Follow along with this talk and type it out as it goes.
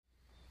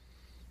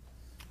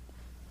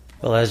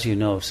Well, as you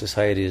know,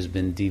 society has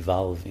been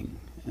devolving,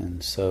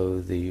 and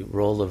so the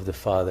role of the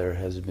father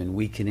has been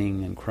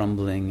weakening and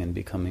crumbling and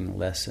becoming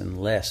less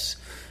and less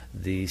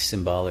the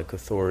symbolic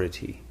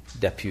authority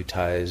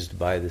deputized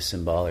by the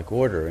symbolic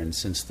order. And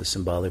since the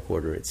symbolic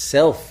order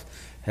itself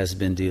has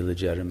been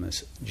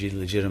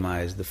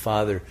delegitimized, the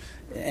father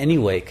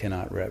anyway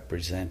cannot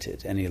represent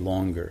it any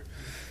longer.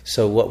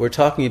 So what we're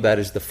talking about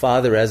is the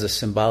father as a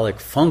symbolic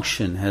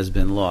function has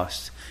been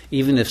lost.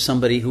 Even if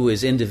somebody who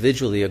is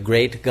individually a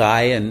great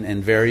guy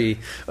and very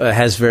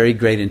has very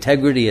great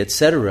integrity,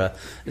 etc.,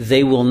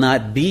 they will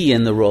not be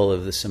in the role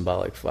of the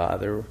symbolic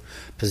father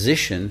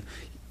position,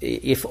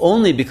 if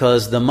only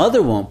because the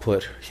mother won't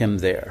put him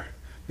there,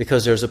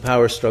 because there's a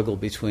power struggle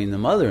between the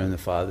mother and the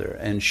father,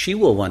 and she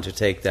will want to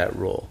take that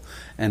role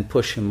and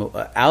push him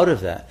out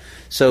of that.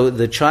 So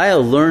the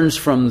child learns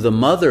from the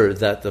mother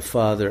that the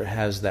father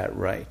has that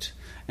right.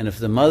 And if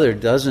the mother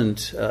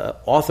doesn't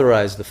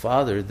authorize the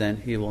father, then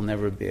he will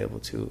never be able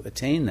to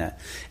attain that.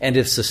 And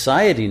if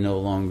society no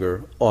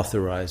longer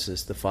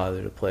authorizes the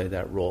father to play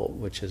that role,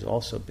 which has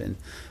also been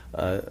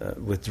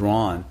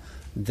withdrawn,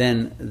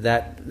 then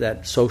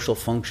that social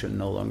function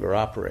no longer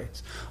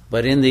operates.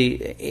 But in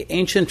the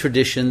ancient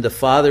tradition, the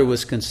father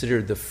was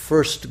considered the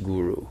first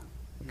guru.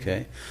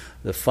 Okay,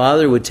 the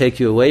father would take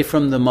you away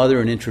from the mother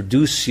and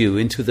introduce you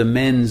into the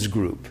men's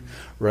group,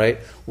 right,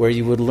 where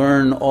you would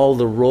learn all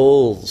the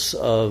roles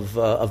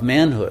of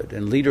manhood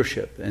and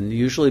leadership, and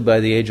usually by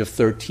the age of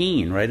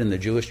 13, right, in the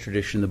Jewish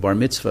tradition, the bar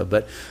mitzvah.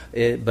 But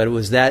it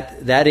was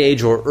that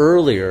age or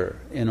earlier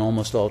in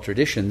almost all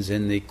traditions.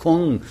 In the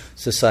Kung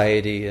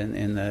society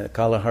in the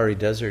Kalahari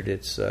Desert,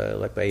 it's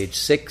like by age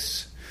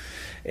 6.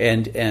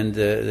 And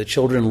the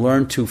children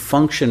learn to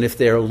function if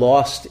they're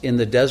lost in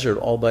the desert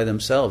all by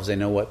themselves. They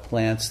know what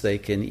plants they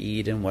can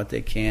eat and what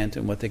they can't,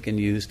 and what they can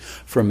use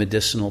for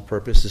medicinal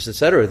purposes,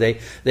 etc.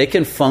 They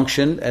can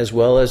function as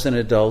well as an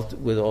adult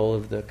with all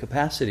of the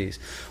capacities.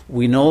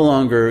 We no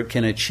longer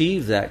can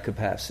achieve that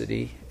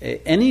capacity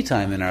any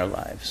time in our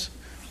lives.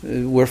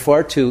 We're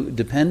far too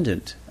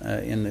dependent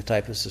in the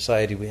type of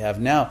society we have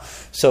now.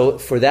 So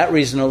for that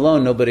reason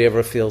alone, nobody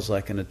ever feels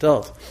like an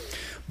adult.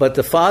 But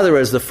the father,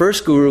 as the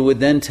first guru, would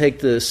then take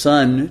the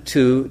son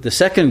to the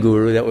second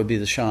guru, that would be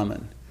the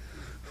shaman,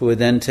 who would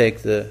then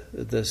take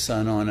the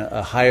son on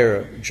a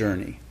higher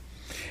journey.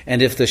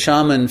 And if the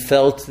shaman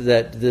felt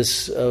that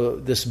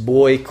this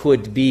boy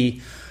could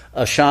be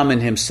a shaman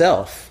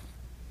himself,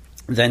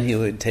 then he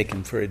would take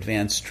him for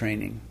advanced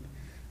training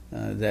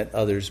that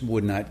others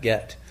would not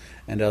get.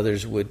 And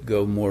others would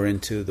go more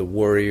into the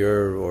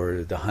warrior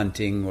or the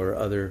hunting or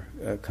other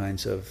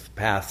kinds of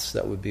paths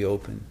that would be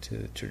open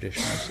to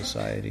traditional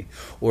society,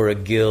 or a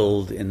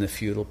guild in the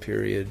feudal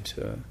period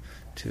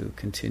to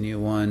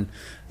continue on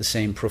the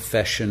same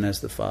profession as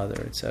the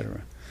father,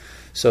 etc.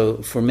 So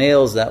for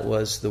males, that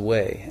was the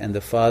way, and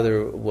the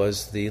father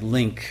was the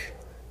link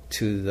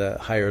to the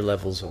higher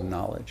levels of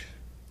knowledge.